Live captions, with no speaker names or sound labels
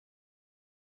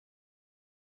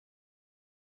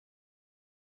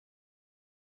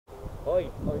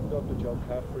Hi, I'm Dr. John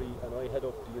Caffrey and I head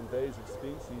up the invasive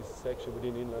species section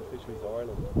within Inland Fisheries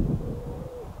Ireland.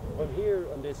 I'm here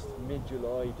on this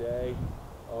mid-July day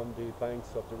on the banks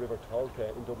of the River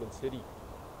Tolka in Dublin City,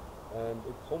 and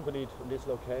accompanied in this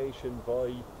location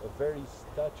by a very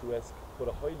statuesque but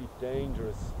a highly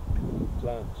dangerous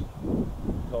plant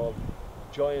called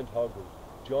Giant Hogweed.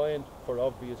 Giant for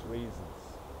obvious reasons.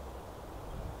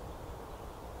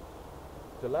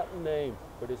 The Latin name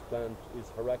for this plant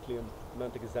is Heracleum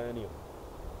mantegazanium,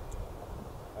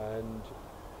 and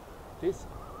this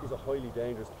is a highly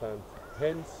dangerous plant,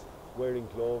 hence wearing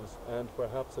gloves, and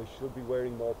perhaps I should be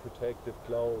wearing more protective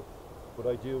clothes, but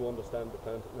I do understand the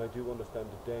plant and I do understand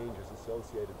the dangers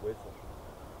associated with it.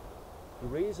 The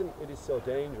reason it is so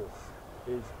dangerous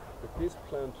is that this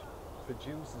plant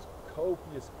produces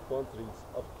copious quantities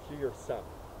of clear sap.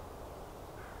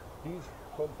 These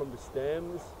come from the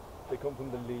stems, they come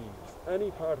from the leaves.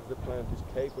 Any part of the plant is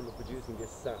capable of producing this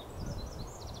sap.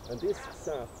 And this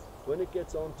sap, when it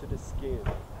gets onto the skin,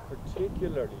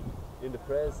 particularly in the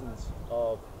presence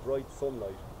of bright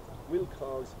sunlight, will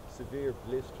cause severe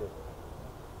blistering.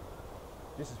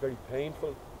 This is very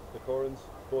painful occurrence,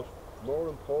 but more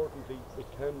importantly, it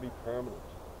can be permanent.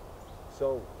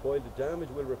 So while the damage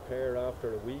will repair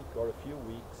after a week or a few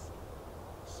weeks,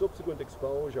 subsequent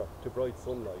exposure to bright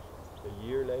sunlight a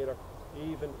year later,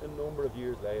 even a number of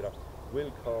years later, will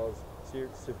cause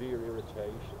severe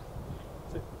irritation.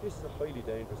 So this is a highly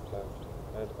dangerous plant,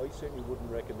 and I certainly wouldn't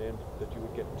recommend that you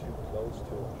would get too close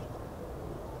to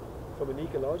it. From an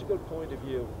ecological point of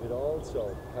view, it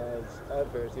also has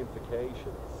adverse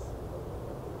implications.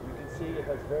 You can see it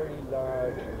has very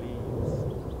large leaves.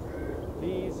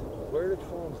 These, where it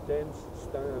forms dense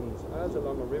stands, as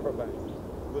along a riverbank,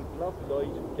 will block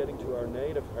light getting to our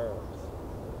native herbs.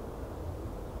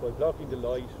 By blocking the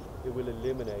light, it will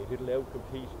eliminate, it will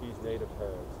outcompete these native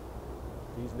herbs.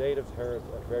 These native herbs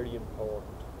are very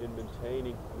important in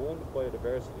maintaining, one,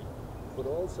 biodiversity, but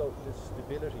also the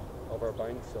stability of our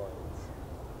bank soils.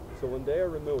 So when they are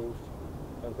removed,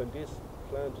 and when this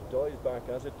plant dies back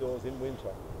as it does in winter,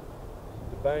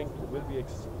 the bank will be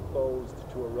exposed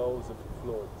to erosive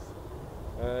floods.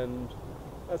 And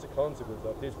as a consequence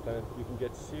of this plant, you can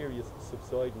get serious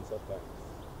subsidence of banks.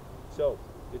 So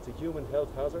it's a human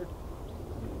health hazard.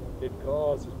 It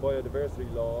causes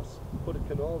biodiversity loss, but it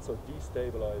can also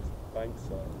destabilize bank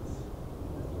soils.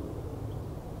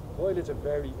 While it's a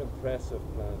very impressive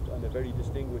plant and a very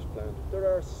distinguished plant,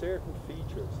 there are certain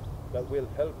features that will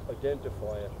help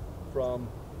identify it from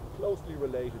closely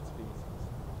related species,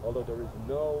 although there is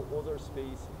no other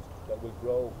species that will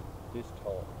grow this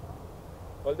tall.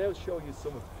 I'll now show you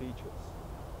some of the features.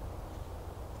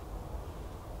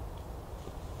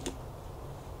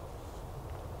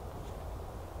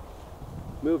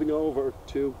 Moving over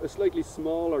to a slightly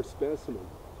smaller specimen.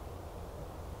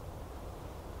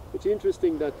 It's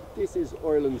interesting that this is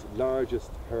Ireland's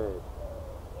largest herb.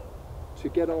 To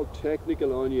get all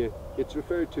technical on you, it's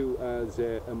referred to as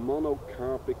a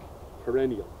monocarpic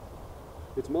perennial.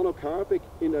 It's monocarpic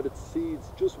in that it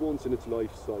seeds just once in its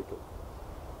life cycle.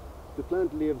 The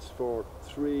plant lives for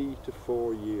 3 to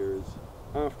 4 years,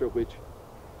 after which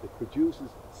it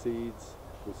produces seeds,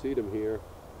 you see them here,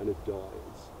 and it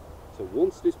dies. So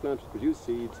once this plant has produced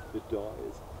seeds, it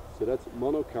dies. So that's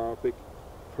monocarpic,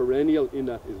 perennial in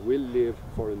that it will live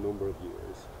for a number of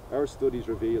years. Our studies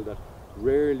reveal that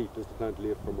rarely does the plant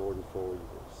live for more than 4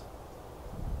 years.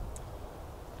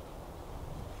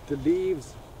 The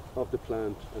leaves of the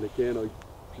plant, and again, I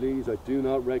do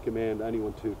not recommend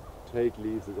anyone to take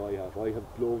leaves as I have. I have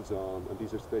gloves on, and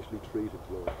these are specially treated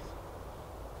gloves.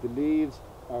 The leaves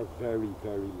are very,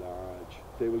 very large.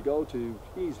 They will go to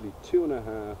easily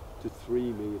 2.5 to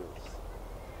 3 meters.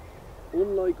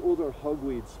 Unlike other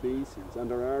hogweed species, and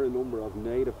there are a number of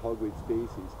native hogweed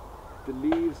species, the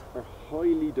leaves are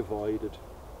highly divided,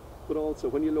 but also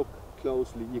when you look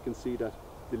closely you can see that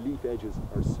the leaf edges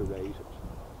are serrated.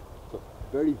 So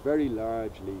very, very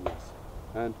large leaves.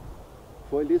 And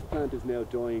while this plant is now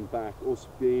dying back, us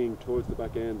being towards the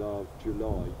back end of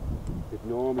July, it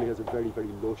normally has a very,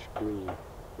 very lush green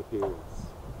appearance.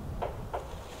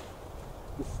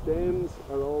 The stems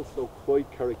are also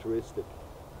quite characteristic.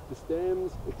 The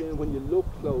stems, again, when you look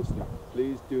closely,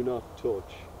 please do not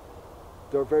touch.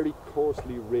 They're very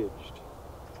coarsely ridged.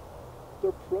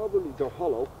 They're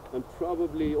hollow and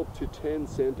probably up to 10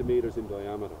 centimeters in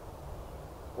diameter.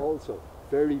 Also,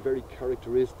 very, very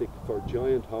characteristic for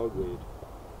giant hogweed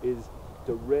is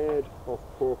the red or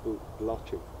purple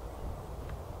blotching.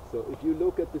 So if you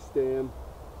look at the stem,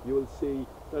 you will see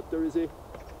that there is a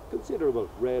considerable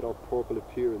red or purple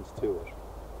appearance to it.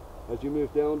 As you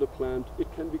move down the plant,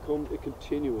 it can become a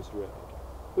continuous red.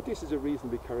 But this is a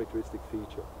reasonably characteristic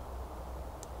feature.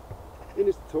 In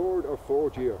its third or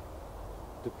fourth year,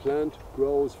 the plant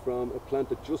grows from a plant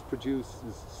that just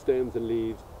produces stems and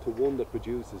leaves to one that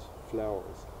produces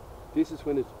flowers. This is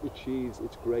when it achieves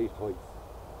its great height.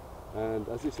 And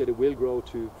as I said, it will grow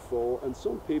to 4, and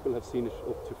some people have seen it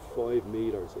up to 5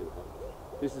 meters in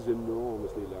height. This is an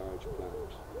enormously large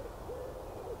plant.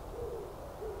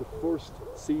 The first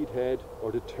seed head,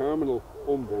 or the terminal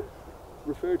umbel,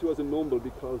 referred to as an umbel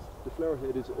because the flower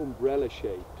head is umbrella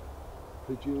shaped,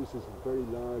 produces very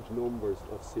large numbers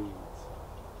of seeds.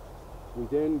 We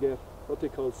then get what they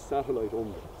call satellite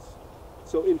umbels.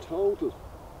 So in total,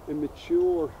 a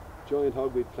mature giant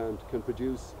hogweed plant can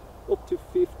produce up to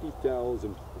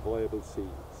 50,000 viable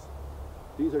seeds.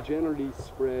 These are generally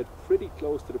spread pretty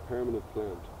close to the permanent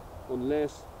plant,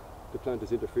 unless the plant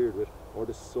is interfered with, or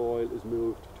the soil is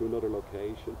moved to another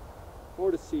location,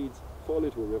 or the seeds fall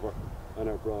into a river and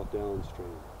are brought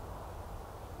downstream.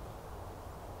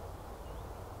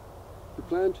 The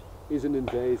plant is an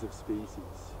invasive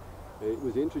species. It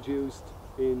was introduced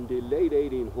in the late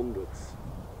 1800s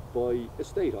by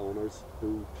estate owners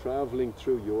who, travelling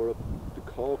through Europe, the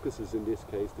Caucasus in this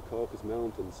case, the Caucasus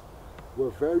Mountains, were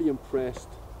very impressed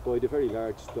by the very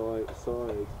large size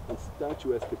and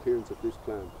statuesque appearance of this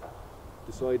plant,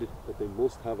 decided that they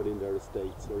must have it in their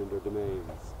estates or in their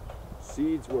domains.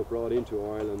 Seeds were brought into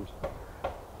Ireland,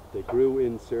 they grew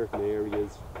in certain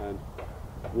areas, and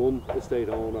one estate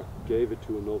owner gave it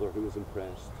to another who was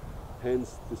impressed,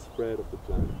 hence the spread of the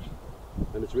plant.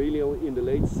 And it's really only in the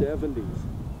late 70s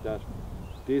that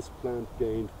this plant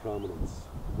gained prominence.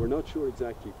 We're not sure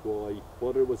exactly why,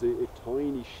 whether it was a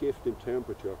tiny shift in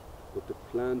temperature, but the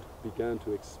plant began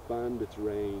to expand its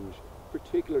range,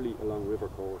 particularly along river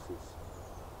courses.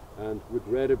 And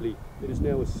regrettably, it is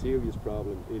now a serious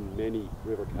problem in many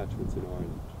river catchments in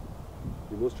Ireland.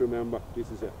 You must remember, this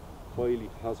is a highly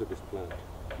hazardous plant.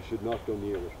 You should not go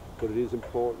near it, but it is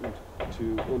important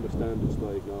to understand its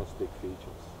diagnostic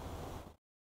features.